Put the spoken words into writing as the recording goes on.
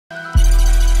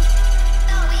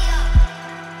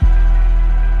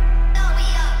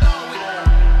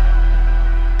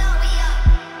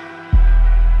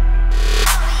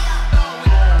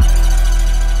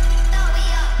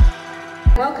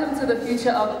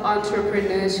Future of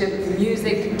Entrepreneurship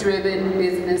Music-Driven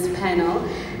Business Panel.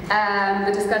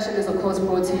 The discussion is of course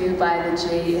brought to you by the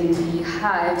J&D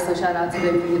Hive, so shout out to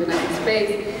them for giving us the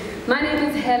space. My name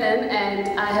is Helen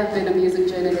and I have been a music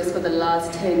journalist for the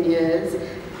last 10 years,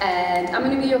 and I'm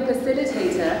going to be your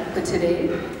facilitator for today.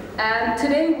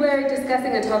 Today we're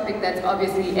discussing a topic that's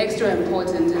obviously extra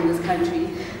important in this country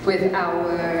with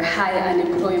our high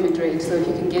unemployment rate. So if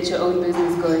you can get your own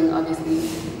business going, obviously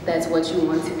that's what you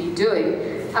want to be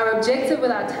doing. Our objective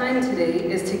with our time today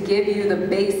is to give you the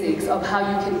basics of how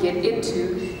you can get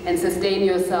into and sustain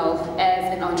yourself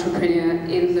as an entrepreneur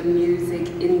in the music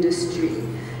industry.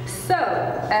 So,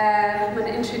 I'm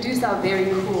going to introduce our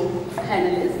very cool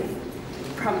panelists.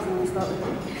 I promise I'm going to start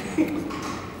with you.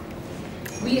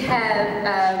 We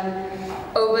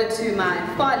have, over to my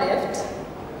far left,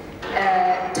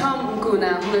 Tom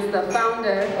Nkuna, who is the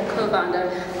founder or co-founder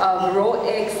of Raw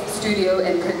X Studio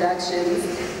and Productions,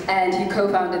 and he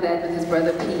co-founded that with his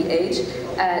brother PH.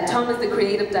 Tom is the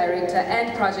creative director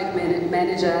and project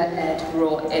manager at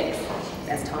Raw X.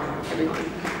 That's Tom, everyone.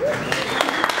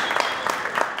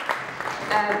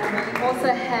 We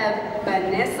also have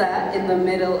Vanessa in the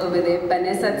middle over there,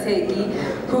 Vanessa Teki,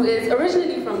 who is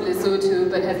originally from Lesotho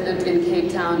but has lived in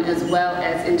Cape Town as well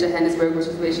as in Johannesburg, which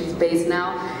is where she's based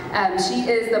now. She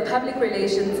is the public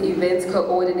relations events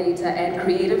coordinator and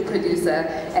creative producer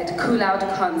at Cool Out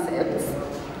Concepts.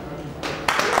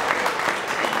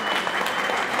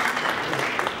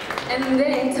 And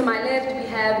then to my left we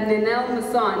have Ninel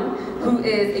Mason, who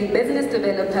is a business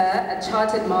developer, a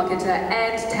chartered marketer,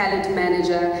 and talent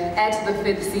manager at the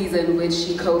 5th Season, which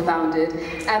she co-founded.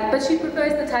 But she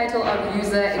prefers the title of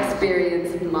User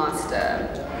Experience Master.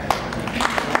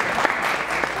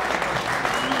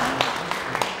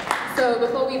 So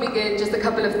before we begin, just a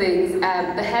couple of things. The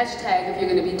hashtag, if you're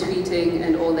going to be tweeting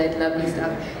and all that lovely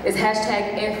stuff, is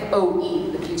hashtag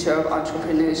FOE, the future of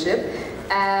entrepreneurship.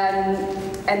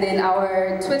 And then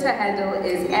our Twitter handle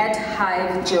is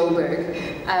 @HiveJoburg.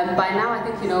 By now I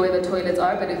think you know where the toilets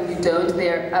are, but if you don't,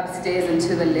 they're upstairs and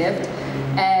to the left.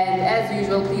 And as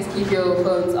usual, please keep your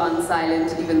phones on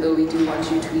silent, even though we do want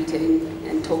you tweeting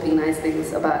and talking nice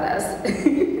things about us.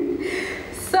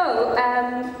 So,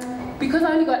 because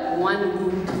I only got one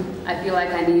whoop, I feel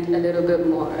like I need a little bit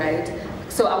more, right?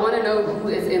 So I want to know who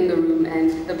is in the room,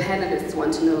 and the panelists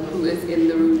want to know who is in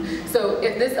the room. So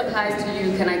if this applies to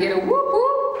you, can I get a whoop whoop?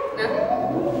 No?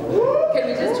 Can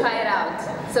we just try it out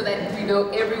so that we know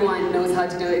everyone knows how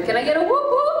to do it? Can I get a whoop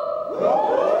whoop?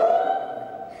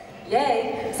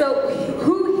 Yay! So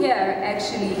who here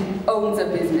actually owns a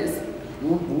business?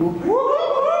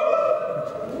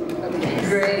 Okay,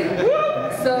 great.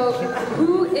 So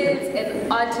who is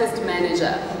an artist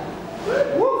manager?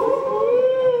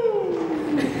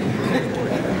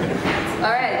 All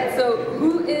right, so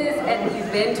who is an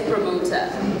event promoter?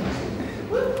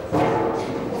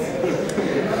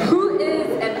 Who is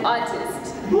an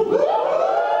artist?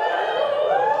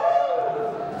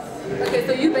 Okay,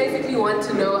 so you basically want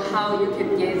to know how you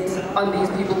can get on these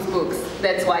people's books.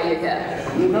 That's why you're here.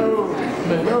 No.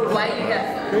 Why are you here?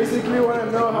 Basically want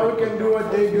to know how we can do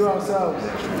what they do ourselves.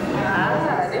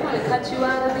 Ah, they want to cut you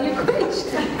out of the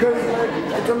equation. Because like,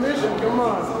 it's a mission, come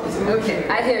on. Okay,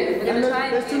 I hear you. We're gonna try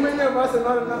and there's too many of us and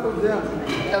not enough of them.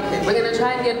 Okay, we're going to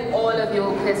try and get all of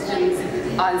your questions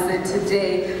answered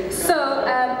today. So,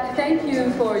 thank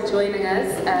you for joining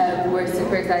us. We're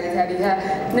super excited to have you here.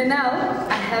 Ninel,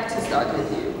 I have to start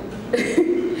with you.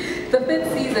 The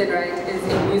 5th Season, right, is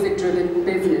a music-driven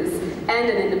business and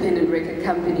an independent record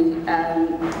company.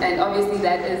 And obviously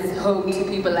that is home to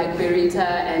people like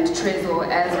Berita and Trezor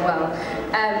as well.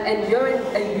 And you're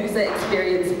a user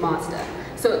experience master.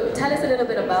 So tell us a little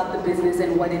bit about the business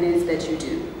and what it is that you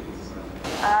do.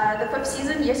 The 5th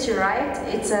Season, yes, you're right.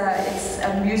 It's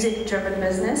a music-driven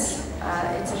business.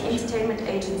 It's an entertainment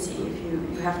agency. If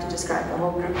you have to describe the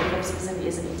whole group, the 5th Season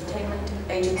is an entertainment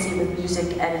agency with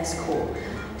music at its core.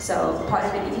 So part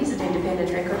of it is an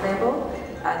independent record label.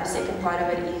 The second part of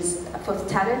it is 5th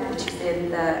Talent, which is then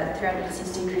the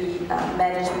 360-degree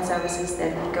management services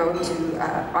that go to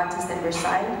artists that were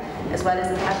signed, as well as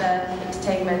the other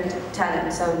entertainment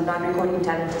talent, so non-recording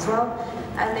talent as well.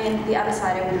 And then the other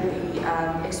side of it would be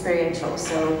experiential.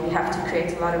 So we have to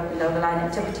create a lot of below-the-line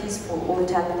activities for all the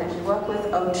talent that we work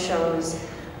with, own shows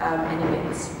and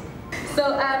events.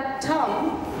 So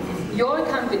Tom, your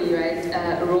company, right,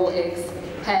 Raw X,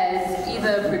 has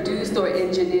either produced or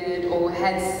engineered or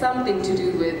had something to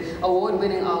do with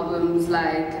award-winning albums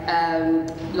like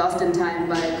Lost in Time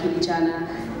by Kulichana,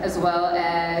 as well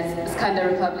as Skanda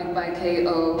Republic by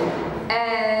K.O.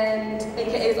 and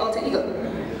AKA's Alter Ego.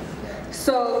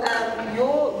 So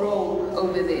your role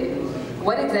over there,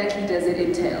 What exactly does it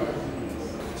entail?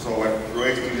 So what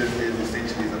Roy Studios is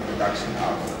essentially is a production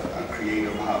house, a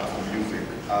creative hub for music.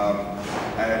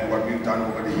 And what we've done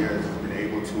over the years is been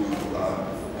able to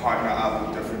partner up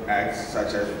with different acts,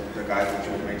 such as the guys that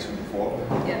you had mentioned before,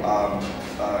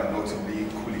 notably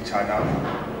Chana,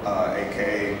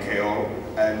 aka KO.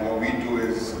 And what we do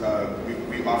is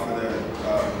we offer the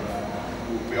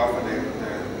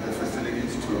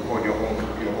facilities to record your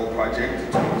whole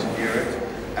project, to engineer it,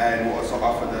 and we also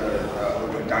offer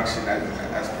the production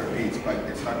as per beat, but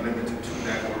it's not limited to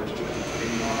that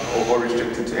or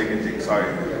restricted to anything. Sorry.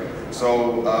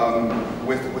 So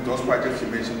with those projects you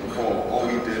mentioned before, all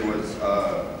we did was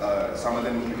some of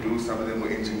them were produced, some of them were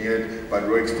engineered, but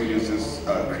Roic Studios just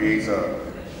creates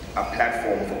a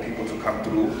platform for people to come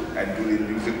through and do their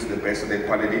music to the best of their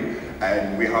quality,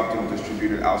 and we help them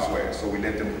distribute it elsewhere. So we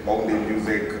let them own their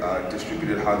music,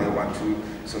 distribute it how they want to.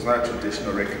 So it's not a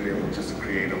traditional record label, just a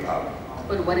creative hub.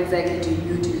 But what exactly do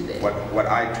you do then? What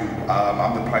I do,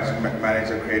 I'm the project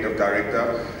manager, creative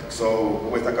director. So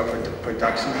with like a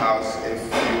production house, if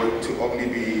you were to only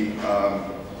be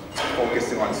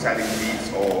focusing on selling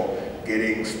beats or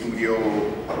getting studio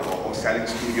or selling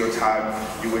studio time,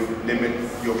 you would limit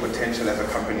your potential as a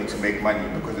company to make money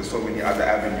because there's so many other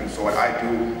avenues. So what I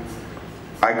do,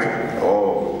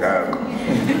 oh damn.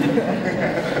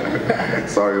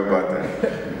 Sorry about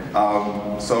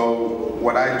that. So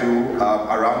what I do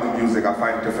around the music, I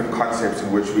find different concepts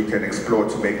in which we can explore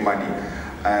to make money.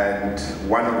 And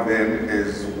one of them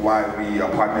is why we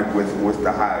are partnered with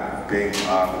The Hive, being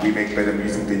We Make Better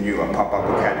Music Than You, a pop-up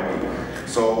academy.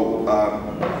 So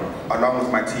along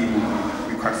with my team,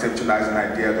 we conceptualized an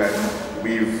idea that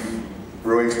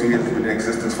Roic Studios has been in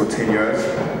existence for 10 years.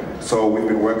 So we've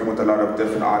been working with a lot of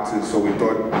different artists, so we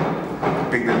thought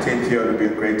being the 10th year would be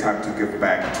a great time to give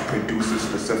back to producers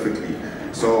specifically.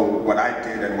 So what I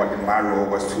did and what in my role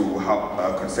was to help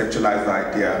conceptualize the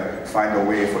idea, find a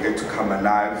way for it to come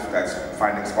alive, that's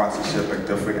finding sponsorship and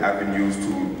different avenues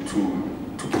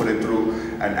to put it through.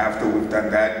 And after we've done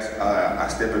that, I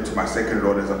step into my second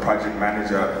role as a project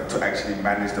manager to actually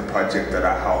manage the project that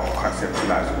I help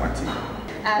conceptualize with my team.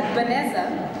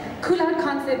 Vanessa, Cool Out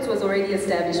Concepts was already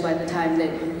established by the time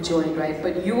that you joined, right?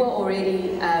 But you were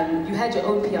already, you had your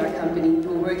own PR company, you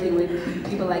were working with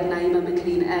people like Naima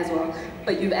McLean as well,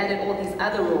 but you've added all these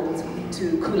other roles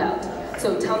to Cool Out.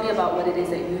 So tell me about what it is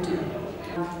that you do.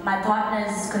 My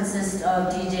partners consist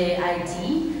of DJ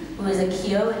ID, who is a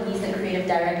Kyo, and he's the creative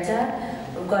director.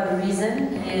 We've got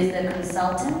Reason, he is the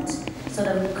consultant, sort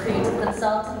of creative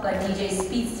consultant. We've got DJ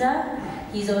Speedster,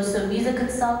 he's also a music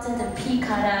consultant, and P.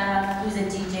 Kara, who's a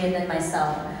DJ, and then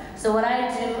myself. So what I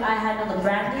do, I handle the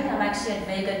branding. I'm actually at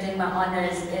Vega doing my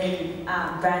honors in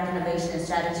brand innovation and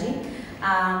strategy.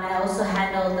 And I also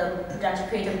handle the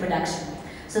creative production.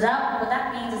 So what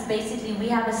that means is basically we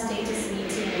have a status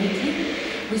meeting weekly.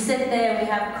 We sit there, we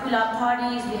have cool out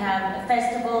parties, we have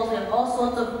festivals, we have all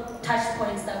sorts of touch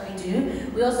points that we do.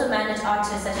 We also manage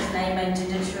artists such as Naima and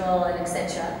Digital and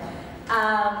etc.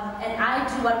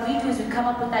 And what we do is we come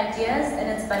up with ideas, and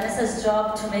it's Vanessa's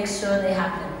job to make sure they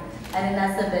happen. I think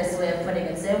that's the best way of putting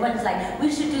it. So everyone's like, we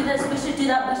should do this, we should do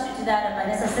that, we should do that, and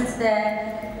Vanessa sits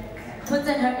there, puts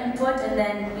in her input, and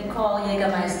then we call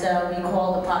Jägermeister, we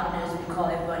call the partners, we call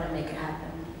everyone to make it happen.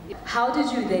 How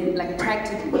did you then, like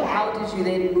practically, how did you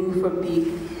then move from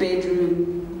being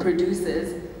bedroom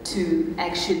producers to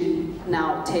actually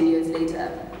now, 10 years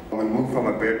later? We moved from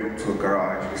a bedroom to a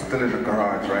garage. We're still in the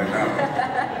garage right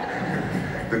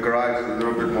now. The garage is a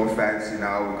little bit more fancy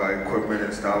now, we've got equipment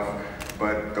and stuff.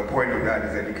 But the point of that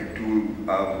is that you can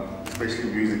do,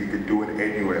 especially music, you can do it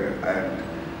anywhere. And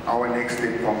our next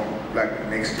step from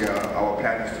next year, our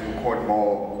plan is to record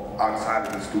more outside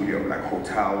of the studio, like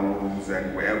hotel rooms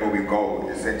and wherever we go,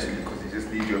 essentially, because you just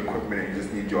need your equipment and you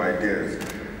just need your ideas.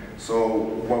 So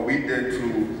what we did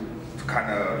to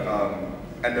kind of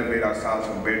elevate ourselves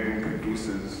from bedroom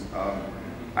producers,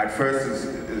 at first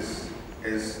is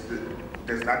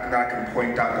there's nothing that I can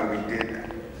point out that we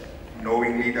did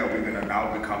knowingly that we're going to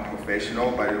now become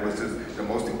professional, but it was just the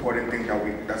most important thing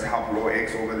that's helped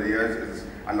Roic over the years is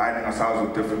aligning ourselves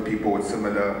with different people with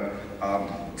similar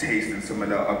tastes and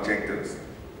similar objectives.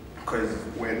 Because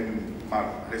when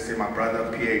let's say my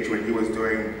brother PH, when he was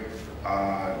doing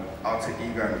Alter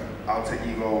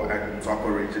Ego and Top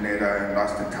Originator and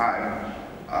Lost in Time,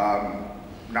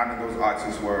 none of those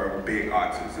artists were big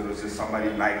artists. It was just somebody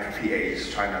like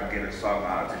PH trying to get a song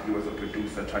out, and he was a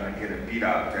producer trying to get a beat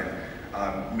out, and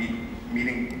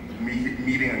meeting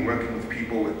and working with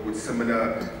people with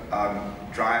similar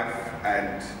drive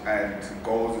and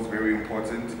goals is very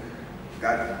important.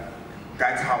 That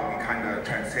that's how we kind of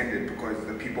transcended, because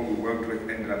the people we worked with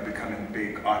ended up becoming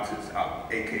big artists.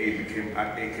 AKA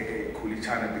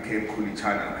Kulichana became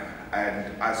Kulichana.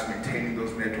 And us maintaining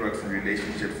those networks and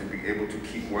relationships and being able to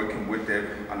keep working with them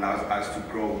allows us to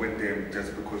grow with them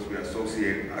just because we're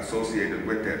associated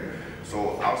with them.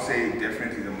 So I'll say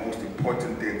definitely the most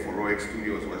important thing for Roex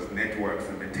Studios was networks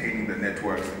and maintaining the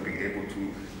networks and being able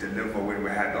to deliver when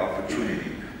we had the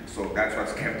opportunity. So that's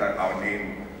what's kept our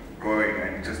name growing.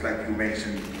 And just like you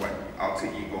mentioned, what Alter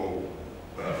Ego,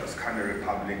 Skanda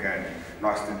Republic and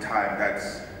Lost in Time,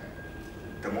 that's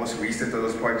the most recent of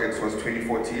those projects was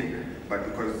 2014, but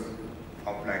because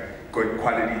of like good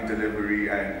quality delivery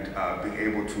and being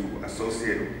able to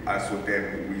associate us with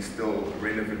them, we're still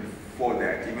relevant for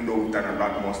that, even though we've done a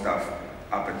lot more stuff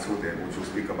up until then, which we'll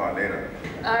speak about later.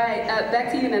 All right,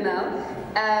 back to you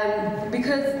now.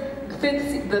 Because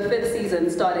the fifth season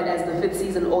started as the fifth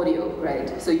season audio,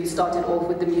 right? So you started off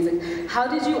with the music. How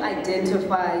did you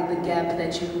identify the gap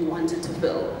that you wanted to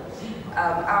fill?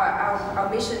 Our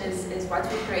mission is once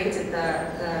we created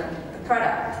the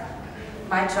product,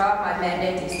 my job, my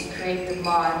mandate is to create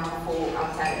demand for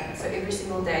our talent. So every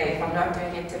single day, if I'm not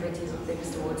doing activities or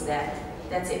things towards that,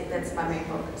 that's it, that's my main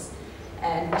focus.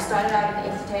 And we started out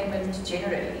in entertainment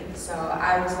generally. So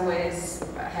I was always,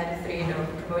 I had a thread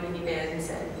of promoting events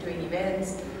and doing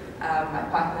events. My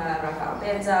partner, Rafael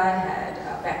Benza, had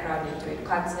a background in doing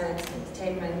concerts,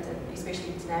 entertainment, and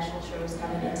especially international shows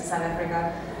coming into South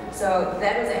Africa. So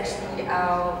that was actually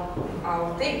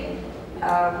our thing.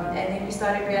 And then we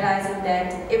started realizing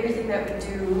that everything that we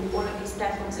do, all of these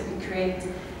platforms that we create,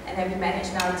 and that we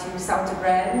manage now to sell to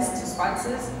brands, to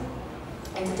sponsors,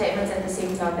 entertainment's at the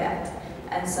center of that.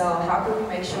 And so how can we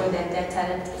make sure that that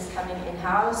talent is coming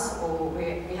in-house, or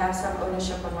we have some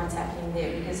ownership on what's happening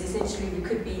there? Because essentially we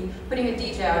could be putting a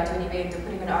DJ out to an event, or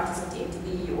putting an artist into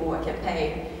MTV or a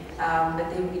campaign, but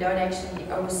then we don't actually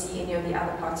oversee any of the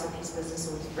other parts of his business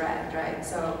or his brand, right?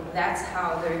 So that's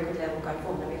how the record label got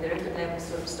formed. I mean, the record label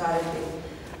sort of started with,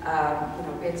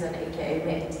 Benza and AKA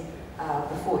met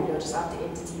before, just after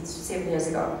Entities 7 years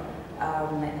ago.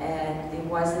 And there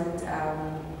wasn't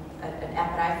an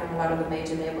appetite from a lot of the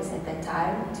major labels at that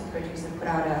time to produce and put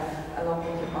out a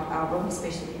local hip-hop album,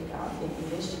 especially in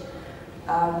English.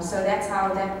 So that's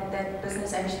how that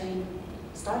business actually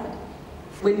started.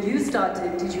 When you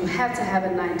started, did you have to have a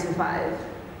 9-to-5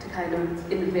 to kind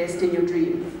of invest in your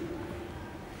dream?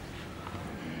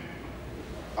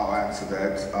 I'll answer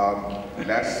that.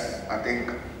 I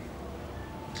think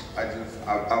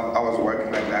I was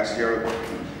working like last year,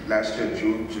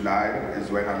 June, July is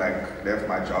when I left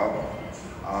my job.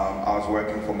 I was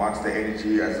working for Monster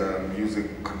Energy as a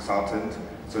music consultant,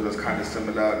 so it was kind of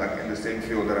similar, like in the same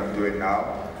field that I'm doing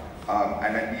now.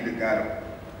 And I needed that.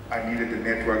 I needed the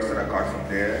networks that I got from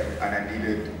there, and I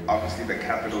needed obviously the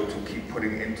capital to keep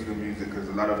putting into the music, because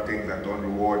a lot of things that don't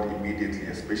reward immediately,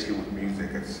 especially with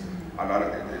music.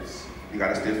 You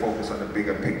gotta stay focused on the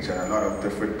bigger picture. A lot of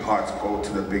different parts go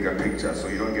to the bigger picture, so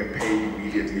you don't get paid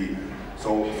immediately.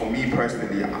 So for me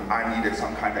personally, I needed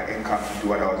some kind of income to do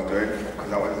what I was doing,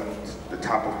 because I wasn't the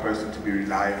type of person to be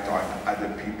reliant on other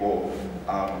people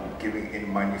giving in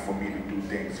money for me to do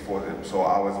things for them. So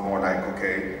I was more like,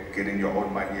 okay, get in your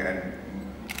own money. And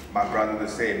my brother the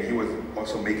same. He was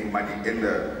also making money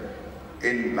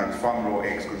from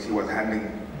Roex, because he was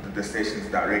handling the stations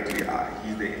directly.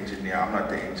 He's the engineer, I'm not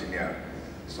the engineer.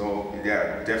 So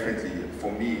yeah, definitely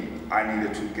for me, I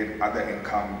needed to get other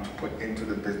income to put into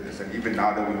the business. And even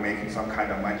now that we're making some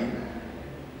kind of money,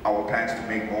 our plans to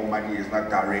make more money is not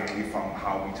directly from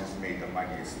how we just made the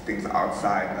money. It's things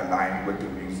outside aligning with the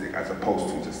music, as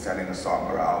opposed to just selling a song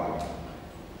or an album.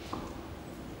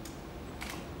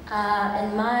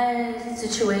 In my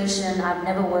situation, I've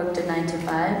never worked a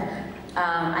 9-to-5.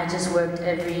 I just worked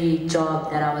every job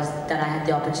that I had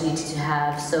the opportunity to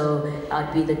have. So I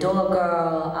would be the door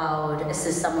girl, I would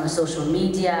assist someone on social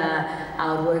media,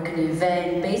 I would work an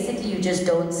event. Basically, you just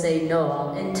don't say no.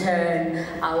 I'll intern,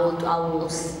 I will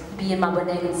be in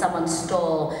Maboneng in someone's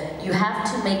stall. You have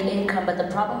to make income, but the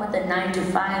problem with the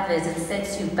 9-to-5 is it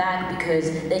sets you back,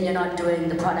 because then you're not doing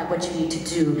the product what you need to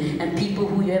do. And people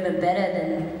who you're even better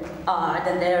than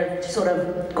then they're sort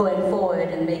of going forward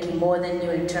and making more than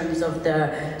you in terms of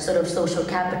the sort of social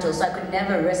capital. So I could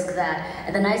never risk that.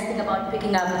 And the nice thing about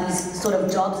picking up these sort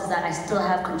of jobs is that I still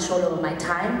have control over my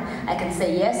time. I can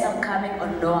say, yes, I'm coming, or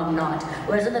no, I'm not.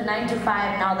 Whereas with the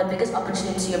 9-to-5, now the biggest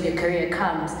opportunity of your career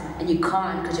comes, and you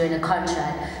can't because you're in a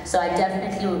contract. So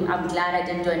I'm glad I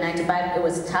didn't do a 9-to-5. It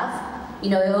was tough.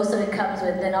 It also comes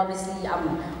with, then obviously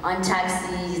I'm on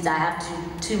taxis, I have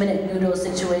to 2-minute noodle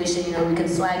situation, we can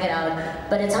swag it out,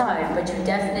 but it's hard, but you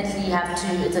definitely have to,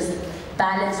 it's a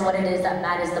balance what it is that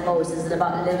matters the most. Is it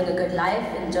about living a good life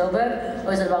in Joburg,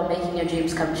 or is it about making your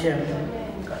dreams come true?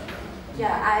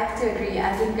 Yeah, I have to agree.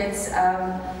 I think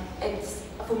it's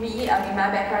for me, I mean, my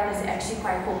background is actually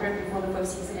quite corporate before the 5th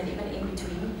season and even in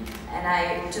between. And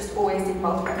I just always did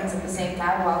multiple things at the same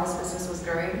time while this business was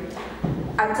growing.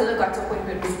 Until it got to a point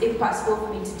where it was impossible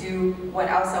for me to do what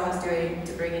else I was doing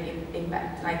to bring an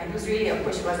impact. Like, it was really a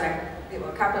push. It was like, there were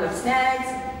a couple of snags,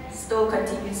 still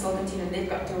continue, and then it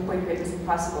got to a point where it was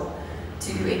impossible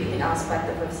to do anything else but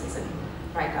the 5th season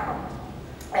right now.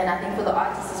 And I think for the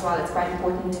artists as well, it's quite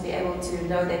important to be able to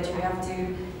know that you have to,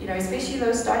 you know, especially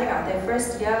those starting out, their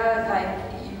first year, like,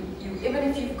 even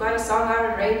if you've got a song out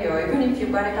on radio, even if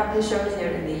you've got a couple of shows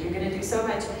here and there, you're going to do so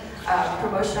much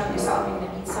promotion of yourself, you're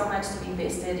going to need so much to be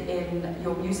invested in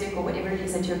your music or whatever it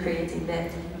is that you're creating,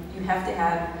 that you have to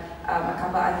have a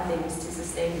couple other things to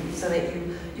sustain you, so that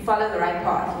you follow the right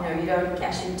path. You know, you don't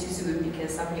cash in too soon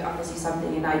because somebody offers you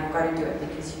something and now you've got to do it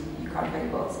because you can't pay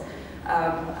bills.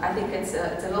 I think it's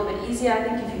a little bit easier. I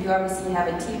think if you do obviously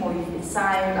have a team or you've been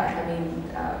signed, I mean,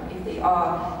 if they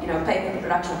are, you know, paid for the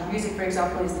production of music, for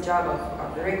example, is the job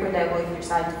of the record label, if you're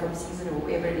signed to Film Season or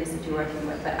whoever it is that you're working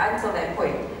with. But until that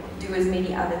point, do as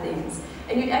many other things.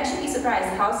 And you'd actually be surprised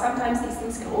how sometimes these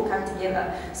things can all come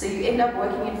together. So you end up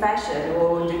working in fashion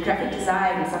or do graphic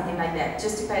design or something like that,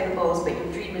 just to pay the bills, but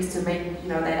your dream is to make, you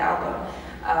know, that album.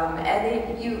 And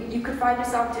then you could find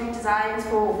yourself doing designs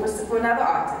for another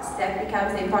artist. That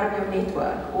becomes then part of your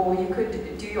network. Or you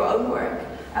could do your own work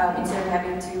instead of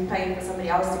having to pay for somebody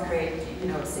else to create, you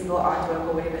know, single artwork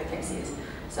or whatever the case is.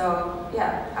 So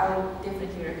yeah, I would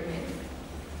definitely recommend.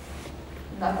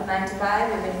 Not the 9 to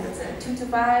 5, even if it's a 2 to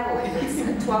 5, or if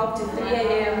it's a 12 to 3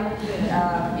 a.m.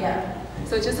 Yeah.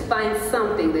 So just find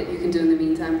something that you can do in the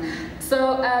meantime.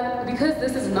 So because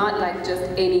this is not like just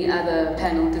any other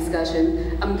panel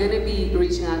discussion, I'm going to be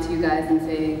reaching out to you guys and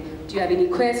saying, do you have any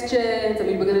questions? I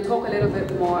mean, we're going to talk a little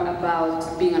bit more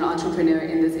about being an entrepreneur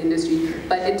in this industry.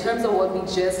 But in terms of what we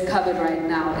just covered right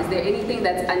now, is there anything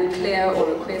that's unclear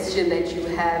or a question that you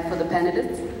have for the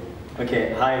panelists?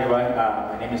 Okay, hi everyone,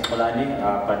 my name is Polani,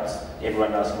 but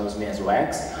everyone else knows me as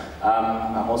Wax.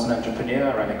 I'm also an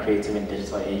entrepreneur. I run a creative and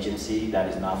digital agency that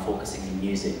is now focusing in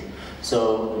music.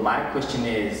 So my question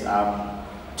is,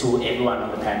 to everyone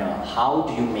on the panel, how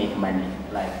do you make money?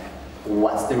 Like,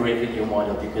 what's the revenue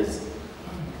model? Because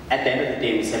at the end of the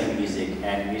day, we're selling music,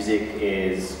 and music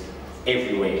is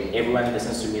everywhere. Everyone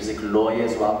listens to music.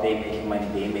 Lawyers, while they're making money,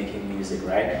 they're making music,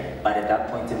 right? But at that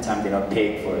point in time, they're not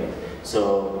paid for it.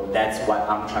 So that's what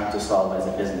I'm trying to solve as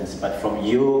a business. But from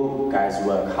you guys'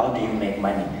 work, how do you make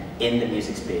money in the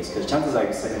music space? Because chances are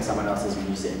you're selling someone else's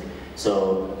music.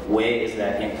 So where is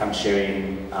that income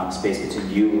sharing space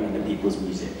between you and the people's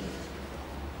music?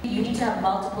 You need to have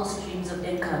multiple streams of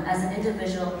income as an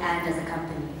individual and as a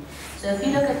company. So if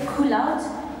you look at Cool Out,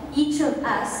 each of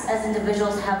us as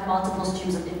individuals have multiple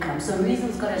streams of income. So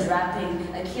Reason's got his rapping,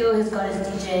 Akil has got his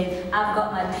DJing, I've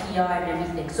got my PR and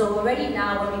everything. So already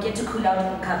now when we get to Cool Out,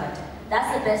 we're covered.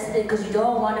 That's the best thing, because you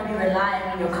don't want to be relying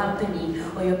on your company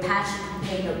or your passion to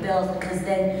pay your bills, because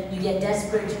then you get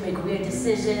desperate to make weird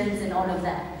decisions and all of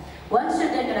that. Once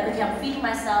you're done, you're like, okay, I'm feeding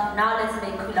myself, now let's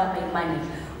make Cool Out make money.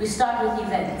 We start with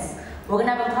events. We're going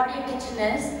to have a party at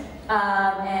Kitcheners,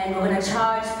 and we're going to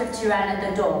charge 50 Rand at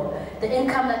the door. The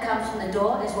income that comes from the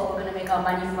door is what we're going to make our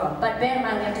money from. But bear in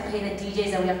mind, we have to pay the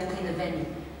DJs and we have to pay the venue.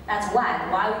 That's why.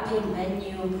 Why are we paying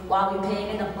venue? Why are we paying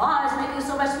in the bars making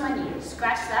so much money?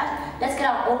 Scratch that. Let's get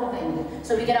our own venue.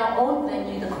 So we get our own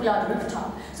venue, the Cool Out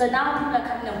rooftop. So now people are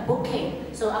coming and booking.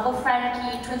 So Abo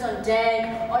Frankie, Twins on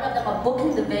Deck, all of them are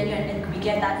booking the venue, and we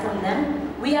get that from them.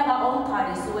 We have our own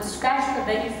party, so we'll scratch the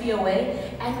venue fee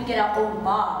away, and we get our own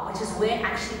bar, which is where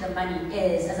actually the money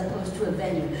is, as opposed to a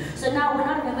venue. So now we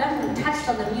haven't even touched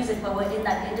on the music, but we're in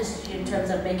that industry in terms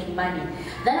of making money.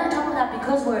 Then on top of that,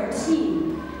 because we're a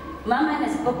team, my man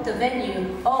has booked the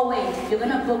venue. Oh wait, you're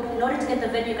gonna book, in order to get the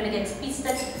venue, you're gonna get Speed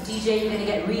Stick, DJ, you're gonna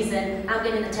get Reason, I'm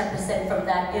getting the 10% from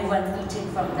that, everyone's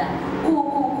eating from that. Cool,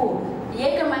 cool, cool.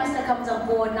 Jägermeister comes on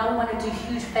board, now we wanna do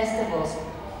huge festivals.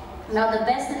 Now the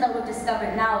best thing that we've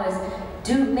discovered now is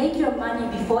make your money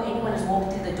before anyone has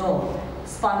walked through the door.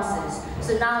 Sponsors.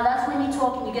 So now that's when you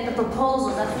talk and you get the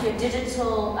proposals, that's when your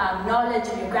digital knowledge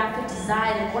and your graphic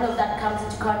design and all of that comes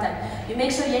into contact. You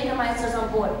make sure Jägermeister's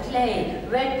on board, Play,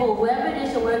 Red Bull, whoever it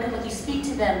is you're working with, you speak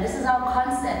to them. This is our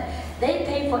concept. They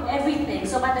pay for everything.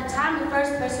 So by the time the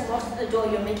first person walks through the door,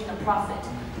 you're making a profit.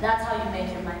 That's how you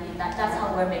make your money. That's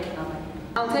how we're making our money.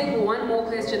 I'll take one more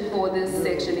question for this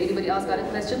section. Anybody else got a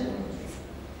question?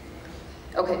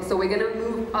 Okay, so we're gonna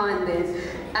move on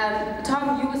then.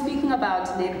 Tom, you were speaking about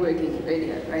networking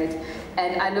earlier, right?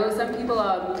 And I know some people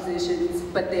are musicians,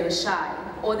 but they're shy.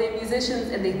 Or they're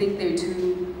musicians and they think they're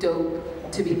too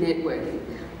dope to be networking.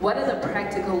 What are the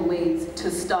practical ways to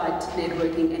start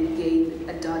networking and gain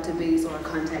a database or a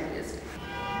contact list?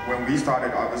 When we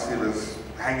started, obviously, it was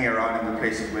hanging around in the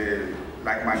places where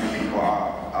like-minded people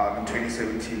are. In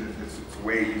 2017, it's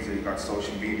way easier. You got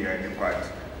social media and you've got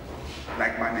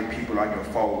like-minded people on your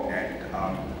phone,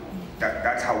 and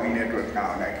that's how we network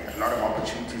now. Like, a lot of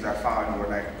opportunities I found were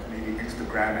like maybe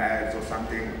Instagram ads or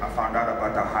something. I found out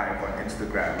about the Hive on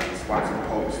Instagram, and it's once a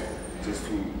post just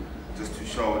to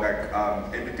show like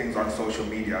everything's on social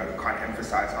media. I can't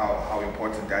emphasize how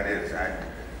important that is, and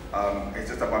it's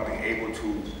just about being able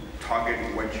to target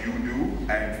what you do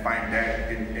and find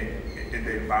that in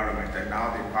the environment. And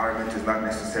now the environment is not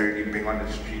necessarily being on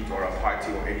the street or a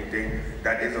party or anything.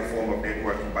 That is a form of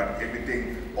networking, but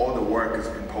everything, all the work has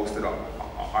been posted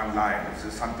online. It's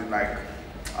just something like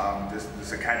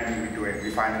this academy we're doing.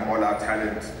 We're finding all our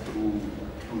talent through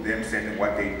them sending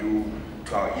what they do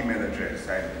to our email address.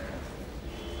 And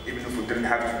even if we didn't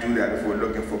have to do that, if we were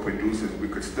looking for producers, we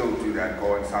could still do that,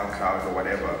 go on SoundCloud or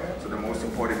whatever. So the most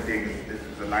important thing is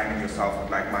aligning yourself with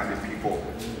like-minded people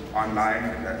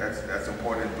online. That's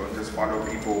important. Don't just follow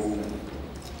people who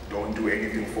don't do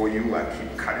anything for you. I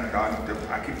keep cutting down,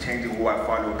 I keep changing who I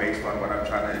follow based on what I'm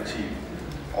trying to achieve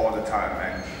all the time.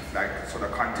 And like, so the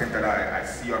content that I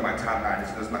see on my timeline,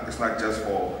 it's not just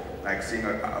for like seeing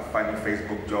a funny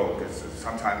Facebook joke.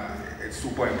 Sometimes it's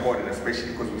super important,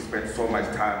 especially because we spend so much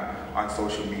time on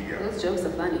social media. Those jokes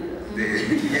are funny.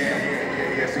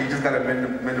 Yeah. So you just gotta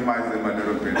minimize them a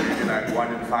little bit. Maybe like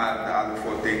 1 in 5, the other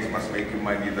 4 things must make you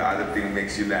money, the other thing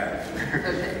makes you laugh.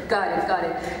 Okay, got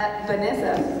it.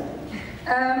 Vanessa,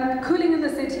 Cooling in the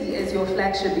City is your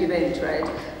flagship event, right?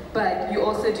 But you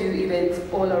also do events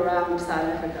all around South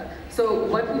Africa. So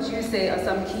what would you say are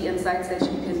some key insights that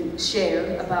you can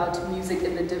share about music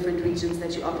in the different regions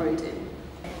that you operate in?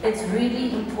 It's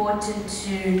really important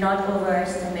to not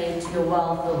overestimate your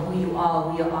wealth or who you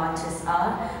are, who your artists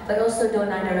are, but also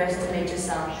don't underestimate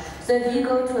yourself. So if you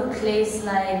go to a place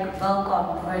like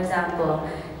Welkom, for example,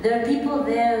 there are people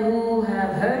there who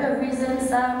have heard of Reason,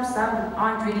 some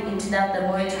aren't really into that, they're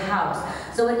more into house.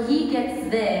 So when he gets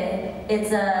there, it's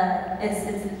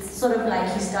sort of like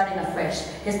he's starting afresh.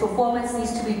 His performance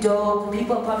needs to be dope,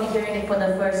 people are probably hearing it for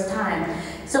the first time.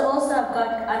 So also I've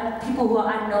got people who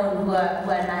are unknown, who are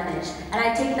managed. And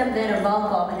I take them there to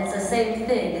Welkom, and it's the same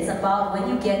thing. It's about when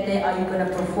you get there, are you going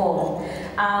to perform?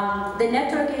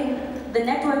 The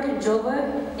network in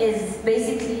Joburg is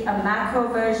basically a macro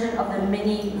version of the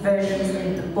mini versions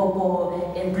in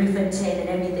Bobo, in Bloemfontein and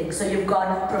everything. So you've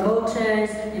got promoters,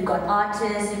 you've got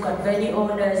artists, you've got venue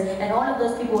owners, and all of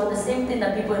those people want the same thing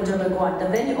that people in Joburg want. The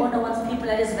venue owner wants people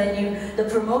at his venue, the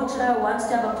promoter wants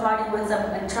to have a party with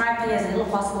them and try and play as little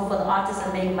possible for the artists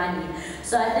and make money.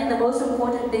 So I think the most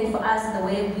important thing for us and the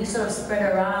way we sort of spread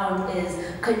around is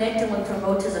connecting with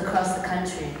promoters across the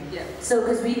country. Yeah. So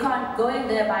because we can't, going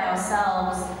there by ourselves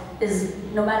is,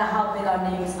 no matter how big our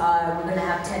names are, we're going to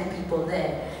have 10 people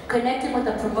there. Connecting with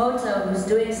a promoter who's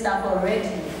doing stuff already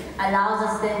allows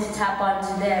us then to tap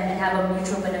onto them and have a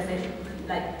mutual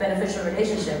beneficial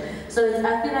relationship. So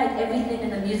I feel like everything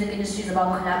in the music industry is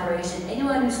about collaboration.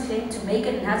 Anyone who's claimed to make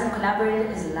it and hasn't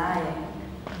collaborated is lying.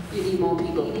 You need more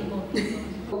people.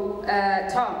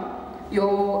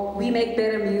 Tom, We Make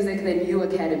Better Music Than You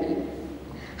Academy.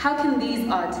 How can these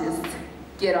artists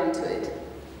get onto it?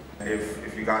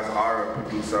 If you guys are a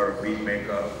producer, a beat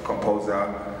maker,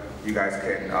 composer, you guys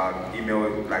can email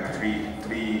like three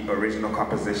original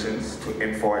compositions to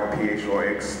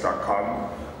info@phrox.com.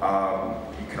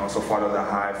 You can also follow the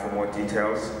Hive for more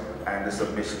details, and the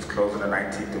submissions close on the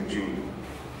 19th of June.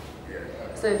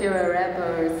 So if you're a rapper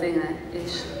or a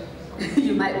singer-ish,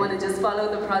 you might want to just follow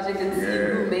the project and see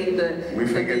who made the... We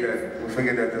figured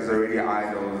that there's already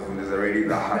idols and there's already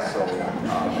the hustle.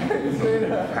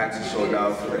 Had to show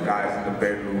love for the guys in the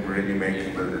bedroom really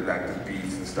making the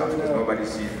beats and stuff, because nobody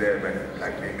sees them and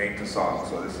like they make the song,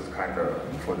 so this is kind of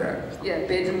for that. Yeah,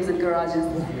 bedrooms and garages.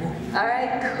 All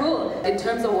right, cool. In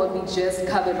terms of what we just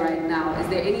covered right now, is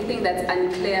there anything that's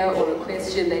unclear or a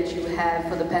question that you have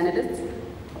for the panelists?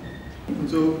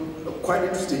 So, quite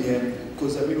interesting here,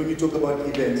 because I mean, when you talk about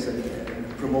events and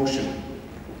promotion,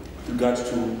 with regards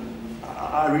to,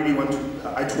 I really want to,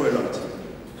 I tour a lot.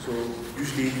 So,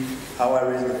 usually how I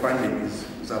raise the funding is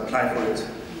I apply for it,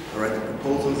 I write the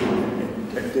proposals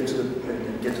and get to the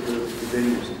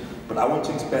venues. But I want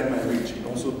to expand my reach, and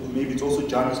also, maybe it's also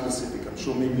genre specific. I'm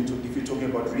sure maybe if you're talking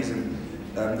about Reason,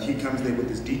 he comes there with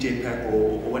his DJ pack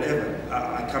or whatever.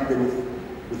 I come there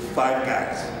with 5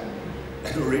 guys.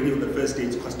 and already on the first day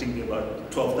it's costing me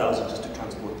about 12,000 just to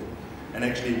transport them. And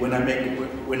actually, when I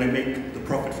make the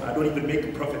profit, I don't even make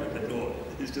a profit at the door.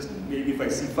 It's just maybe if I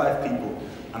see 5 people,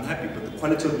 I'm happy. But the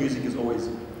quality of music is always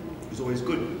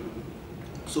good.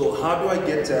 So how do I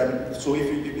get? So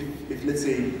if let's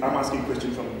say I'm asking a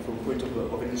question from the point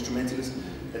of an instrumentalist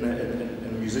and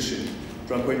a musician,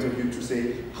 from a point of view to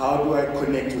say how do I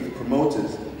connect with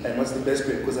promoters and what's the best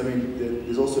way? Because I mean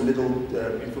there's also little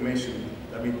information.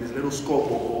 I mean there's little scope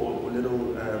or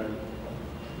little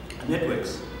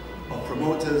networks of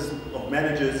promoters, of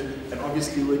managers, and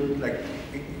obviously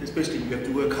especially you have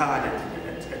to work hard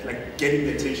at like getting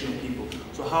the attention of people.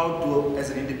 So how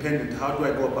as an independent, how do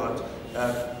I go about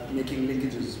making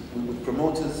linkages with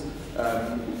promoters,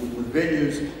 with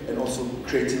venues, and also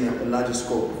creating a larger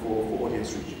scope for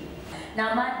audience reach?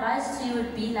 Now my advice to you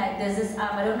would be like, there's this,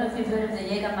 I don't know if you've heard of the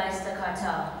Jägermeister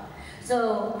cartel.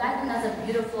 So I think that's a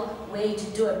beautiful way to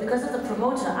do it. Because as a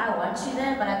promoter, I want you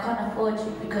there, but I can't afford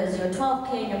you because you're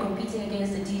 12K and you're competing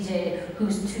against a DJ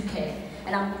who's 2K.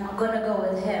 And I'm gonna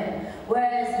go with him.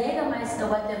 Whereas Jägermeister,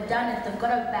 what they've done is they've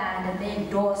got a band and they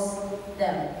endorse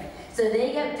them. So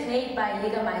they get paid by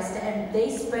Jägermeister and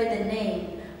they spread the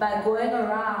name by going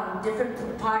around different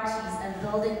parties and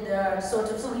building their sort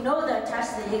of, so we know they're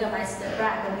attached to the Jägermeister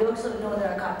brand, but we also know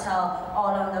they're a cartel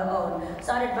all on their own.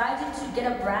 So I'd advise you to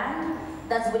get a brand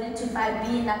that's willing to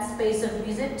be in that space of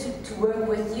music to work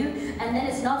with you, and then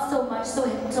it's not so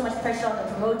much pressure on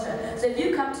the promoter. So if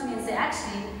you come to me and say,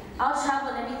 actually, I'll travel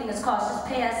and everything is cost, just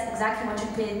pay us exactly what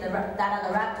you paid that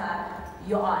other rapper,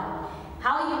 you're on.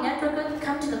 How you network with,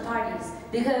 come to the parties.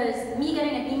 Because me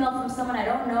getting an email from someone I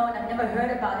don't know and I've never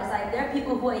heard about, it's like there are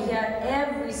people who are here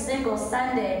every single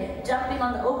Sunday jumping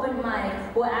on the open mic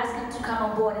who are asking to come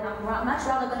on board, and I'm much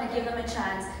rather going to give them a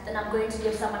chance than I'm going to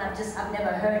give someone I've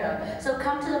never heard of. So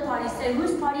come to the party, say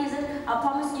whose party is it? I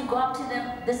promise you go up to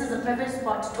them, this is a privileged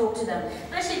spot to talk to them.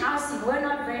 Especially in our scene, we're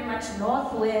not very much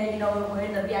north where, you know, we're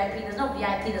in the VIP, there's no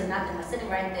VIP, there's nothing, we're sitting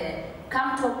right there.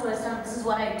 Come talk to us, this is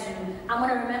what I do. I'm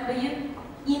going to remember you.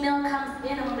 Email comes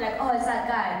in, I'm gonna be like, oh, it's that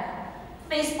guy.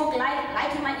 Facebook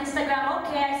liking my Instagram,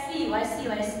 okay, I see you.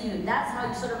 That's how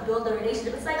you sort of build the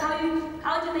relationship. It's like how do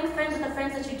you make friends with the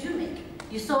friends that you do make?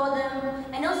 You saw them,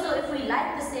 and also if we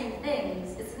like the same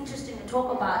things, it's interesting to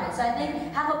talk about it. So I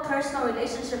think have a personal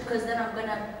relationship, because then I'm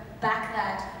gonna back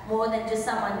that more than just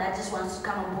someone that just wants to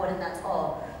come on board and that's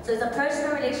all. So it's a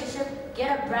personal relationship,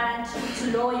 get a brand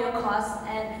to lower your costs,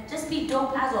 and just be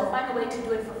dope as well. Find a way to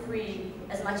do it for free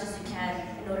as much as you can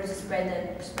in order to spread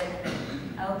the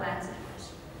I hope I answered the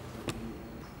question.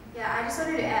 Yeah, I just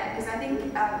wanted to add, because I think,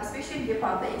 especially in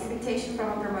hip-hop, the expectation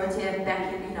from a promoter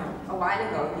back in, a while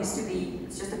ago used to be,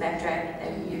 it's just a backtrack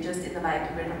and you're just in the mic,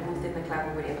 you're in a booth in the club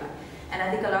or whatever. And I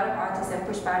think a lot of artists have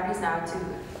pushed boundaries now to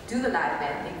do the live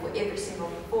band thing for every single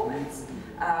performance.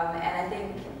 And I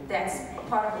think that's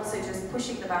part of also just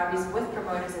pushing the boundaries with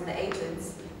promoters and the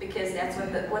agents, because that's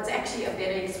what's actually a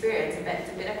better experience. In fact,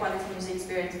 it's a better quality music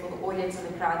experience for the audience and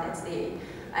the crowd that's there.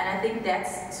 And I think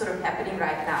that's sort of happening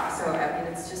right now. So I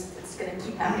mean, it's going to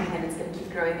keep happening and it's going to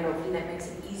keep growing, and hopefully that makes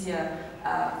it easier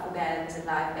for bands and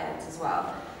live bands as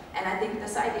well. And I think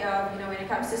this idea of, when it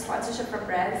comes to sponsorship from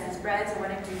brands, these brands are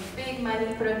wanting to do big money,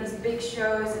 put on these big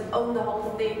shows and own the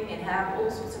whole thing and have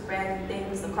all sorts of branded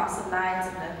things, the cost of lights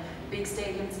and the big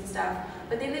stadiums and stuff.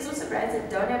 But then there's also brands that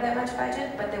don't have that much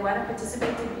budget, but they want to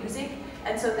participate in music.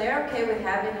 And so they're okay with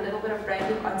having a little bit of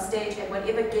branding on stage at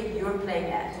whatever gig you're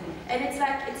playing at. And it's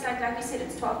like you said,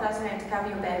 it's 12,000 Rand to cover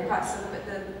your band costs. So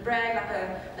the brand, like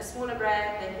a smaller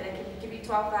brand, they can give you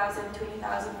 12,000,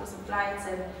 20,000 for some flights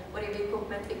and whatever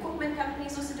equipment. Equipment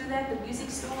companies also do that, the music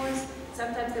stores.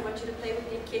 Sometimes they want you to play with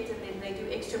their kit and then they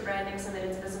do extra branding so that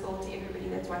it's visible to everybody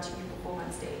that's watching you perform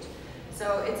on stage.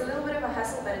 So it's a little bit of a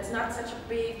hustle, but it's not such a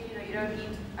big, you don't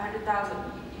need 100,000.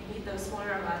 You need those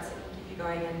smaller amounts that can keep you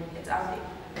going, and it's out there.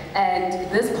 And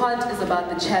this part is about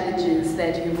the challenges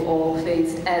that you've all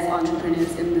faced as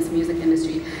entrepreneurs in this music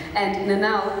industry. And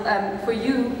Nanal, for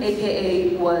you,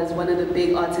 AKA was one of the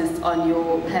big artists on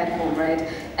your platform, right?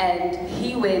 And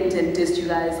he went and dissed you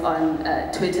guys on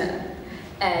Twitter.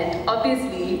 And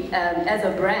obviously, as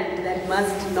a brand, that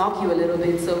must knock you a little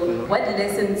bit. So what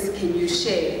lessons can you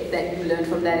share that you learned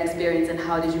from that experience, and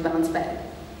how did you bounce back?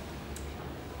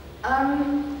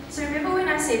 So remember when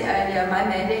I said earlier, my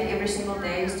mandate every single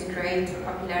day is to create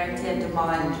popularity and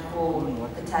demand for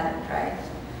the talent, right?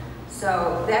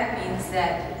 So that means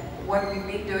that what we've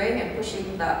been doing and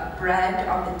pushing the brand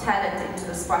of the talent into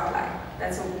the spotlight.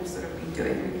 That's what we've sort of been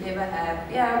doing. We never have,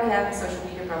 we have a social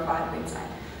media profile and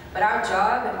website. But our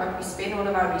job and what we spend all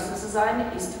of our resources on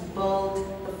is to build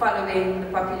the following, the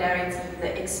popularity,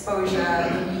 the exposure,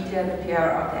 the media, the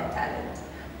PR of that talent.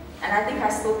 And I think I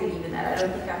still believe in that. I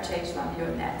don't think I've changed my view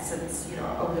on that since,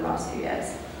 over the last few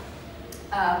years.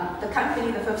 The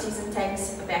company, the Fifth Season,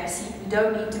 takes a backseat. We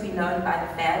don't need to be known by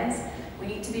the fans. We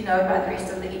need to be known by the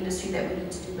rest of the industry that we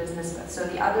need to do business with. So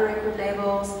the other record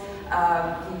labels,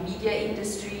 the media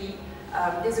industry,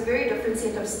 there's a very different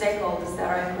set of stakeholders that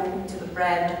are important to the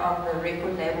brand of the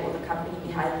record label or the company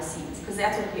behind the scenes. Because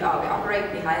that's what we are. We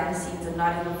operate behind the scenes and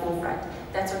not in the forefront.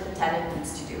 That's what the talent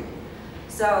needs to do.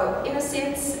 So in a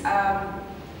sense, I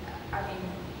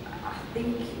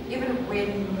think even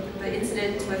when the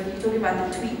incident with you talking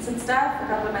about the tweets and stuff a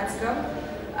couple of months ago,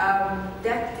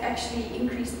 that actually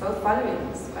increased both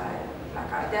followings.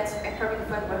 That's probably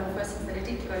one of the first things that I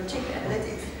did to go and check the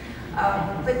analytics.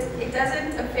 But it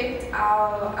doesn't affect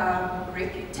our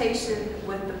reputation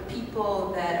with the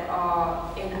people that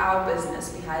are in our business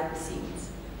behind the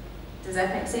scenes. Does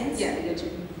that make sense? Yeah, I get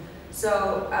you.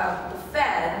 So the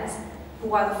fans,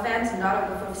 who are the fans not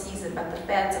of the Fifth Season, but the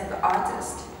fans of the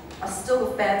artist, are still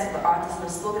the fans of the artist and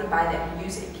are still going to buy that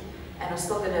music and are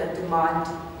still going to demand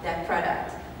that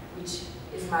product, which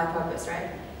is my purpose,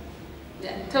 right?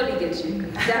 Yeah, totally get you.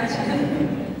 Gotcha.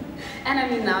 And I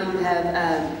mean, now you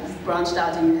have branched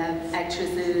out and you have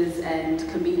actresses and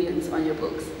comedians on your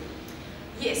books.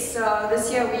 Yes, so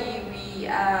this year we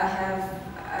have,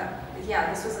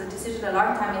 this was a decision a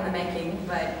long time in the making,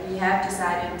 but we have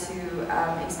decided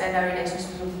to expand our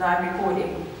relationships with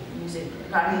non-recording music,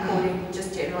 non-recording,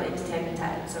 just general entertainment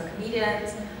talent. So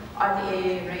comedians,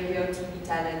 on-the-air, radio, TV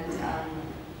talent,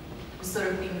 who've sort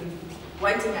of been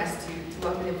wanting us to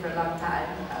work with them for a long time.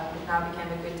 It now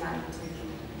became a good time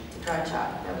to branch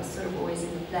out. That was sort of always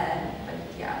in the plan, but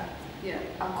yeah.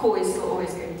 Our core is still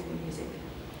always going to be music.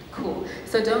 Cool.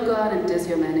 So don't go out and diss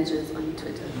your managers on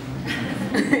Twitter.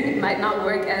 It might not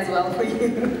work as well for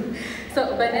you.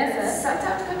 So Vanessa.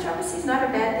 Sometimes controversy is not a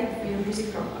bad thing for your music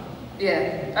promo.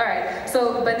 Yeah. All right.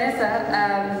 So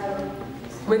Vanessa,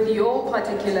 with your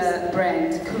particular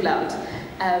brand, Cool Out,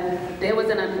 there was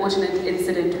an unfortunate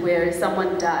incident where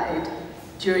someone died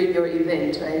during your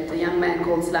event, right? A young man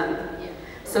called Slang. Yeah.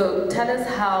 So tell us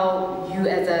how you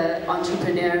as an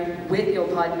entrepreneur with your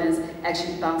partners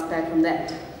actually bounced back from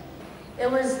that.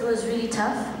 It was really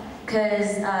tough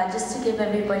because just to give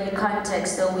everybody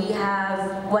context, so we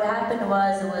have, what happened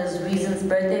was, it was Reason's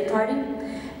birthday party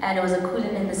and it was a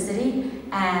cool-in in the city,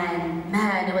 and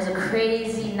man, it was a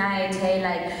crazy night, hey,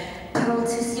 like Pearl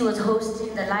Tussi was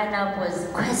hosting, the lineup was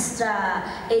Questa,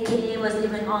 AKA was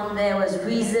even on there, was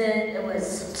Reason, it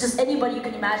was just anybody you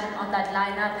can imagine on that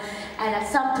lineup. And at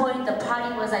some point the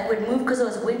party was like, we'd move, because it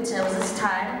was winter, it was this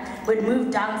time, we'd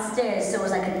move downstairs, so it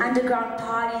was like an underground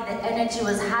party, the energy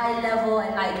was high level,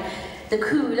 and like the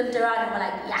crew, we looked around and we're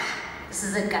like, yeah, this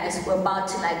is it guys, we're about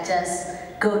to like just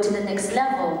go to the next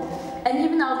level. And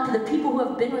even now, the people who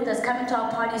have been with us, coming to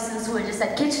our parties since we were just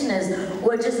at Kitcheners,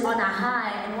 were just on a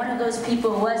high. And one of those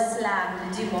people was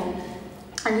Slam Dimo.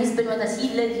 And he's been with us.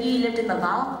 He lived in the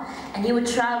Val, and he would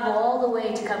travel all the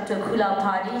way to come to a Cool Out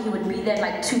party. He would be there at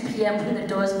like 2 p.m. when the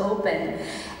doors open.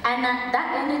 And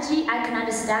that energy, I can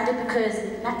understand it, because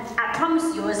I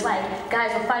promise you, it's like,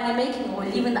 guys, we're finally making it.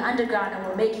 We're leaving the underground and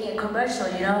we're making a commercial,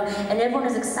 you know? And everyone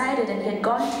was excited, and he had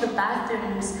gone to the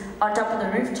bathrooms on top of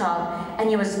the rooftop, and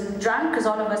he was drunk because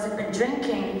all of us had been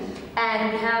drinking.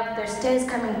 And we have their stairs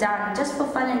coming down, just for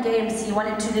fun and games, he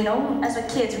wanted to, you know, as we're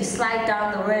kids, we slide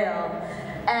down the rail.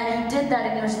 And he did that,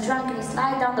 and he was drunk, and he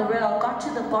slid down the rail, got to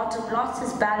the bottom, lost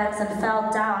his balance, and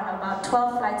fell down about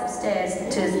 12 flights of stairs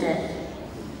to his death.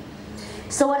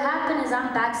 So what happened is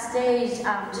I'm backstage,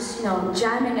 just, you know,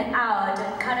 jamming it out,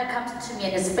 and kind of comes to me,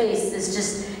 and his face is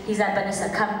just, he's like, Vanessa,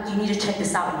 come, you need to check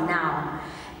this out now.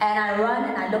 And I run,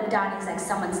 and I look down, he's like,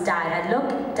 someone's died. I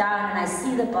look down, and I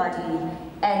see the body,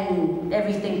 and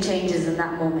everything changes in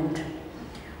that moment.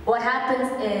 What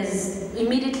happens is,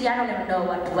 immediately, I don't even know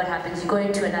what happens. You go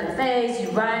into another phase,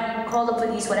 you run, you call the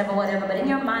police, whatever, but in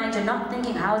your mind, you're not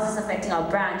thinking, how is this affecting our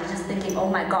brand? You're just thinking, oh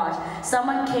my gosh,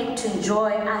 someone came to enjoy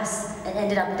us and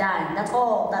ended up dying. That's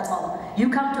all.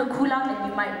 You come to a Cool Out and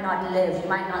you might not live, you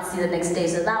might not see the next day.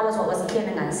 So that was what was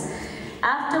killing us.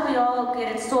 After we all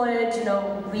get it sorted, you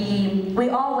know, we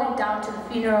all went down to the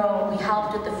funeral, we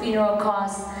helped with the funeral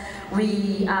costs.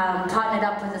 We partnered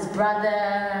up with his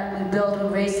brother, we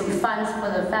raised some funds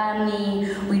for the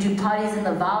family, we do parties in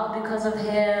the Val because of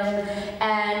him.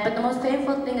 But the most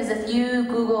painful thing is, if you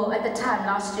Google, at the time,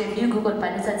 last year, if you Googled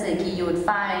Vanessa Tseki, you would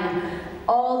find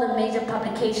all the major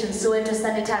publications, so into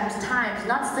Sunday Times,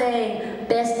 not saying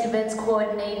best events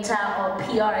coordinator or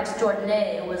PR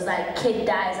extraordinaire. It was like kid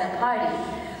dies at party.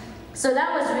 So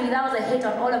that was a hit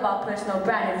on all of our personal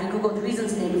brand. If you Googled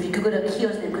Reason's name, if you Googled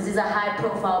Akio's name, because these are high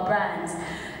profile brands.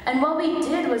 And what we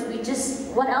did was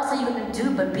what else are you gonna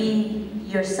do but be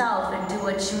yourself and do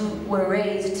what you were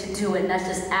raised to do, and that's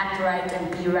just act right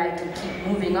and be right and keep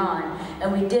moving on.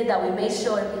 And we did that. We made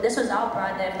sure if this was our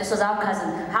brother, if this was our cousin,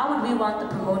 how would we want the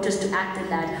promoters to act in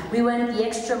that? We went the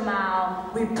extra mile,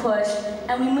 we pushed,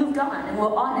 and we moved on. And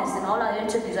we're honest in all our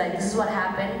interviews, like, this is what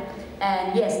happened.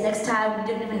 And yes, next time we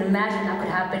didn't even imagine that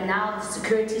could happen. Now the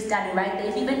security's standing right there.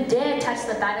 If you even dare touch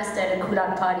the banister at a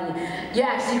cool-out party, you're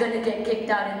actually gonna get kicked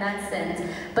out in that sense.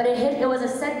 But it was a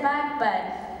setback,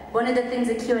 but one of the things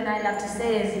that Q and I love to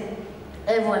say is,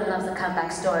 everyone loves a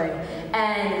comeback story.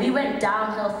 And we went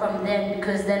downhill from then,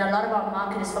 because then a lot of our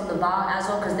market is from the Val as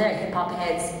well, because they're hip-hop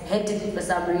heads, hectically for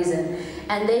some reason.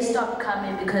 And they stopped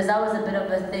coming because that was a bit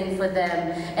of a thing for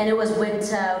them. And it was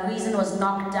winter, Reason was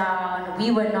knocked down,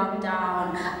 we were knocked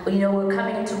down, you know, we're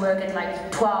coming into work at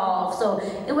like 12. So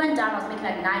it went down, I was making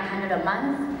like 900 a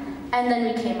month. And then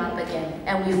we came up again,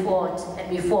 and we fought,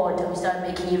 and we fought, and we started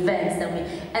making events,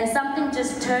 and something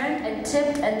just turned and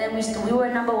tipped, and then we were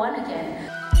 #1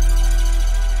 again.